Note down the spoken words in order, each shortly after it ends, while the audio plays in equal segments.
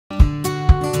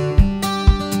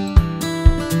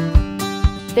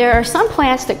There are some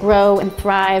plants that grow and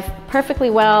thrive perfectly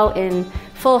well in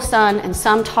full sun, and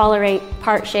some tolerate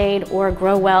part shade or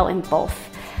grow well in both.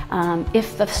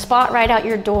 If the spot right out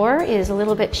your door is a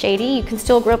little bit shady, you can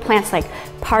still grow plants like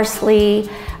parsley,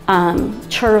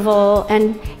 chervil,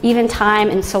 and even thyme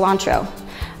and cilantro,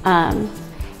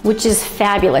 which is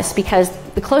fabulous because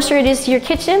the closer it is to your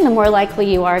kitchen, the more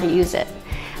likely you are to use it.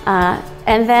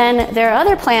 And then there are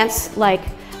other plants like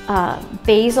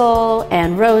basil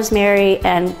and rosemary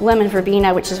and lemon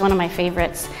verbena, which is one of my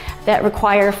favorites, that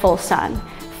require full sun.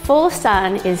 Full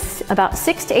sun is about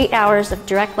 6 to 8 hours of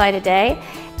direct light a day,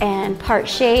 and part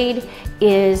shade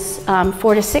is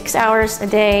 4 to 6 hours a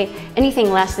day.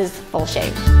 Anything less is full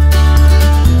shade.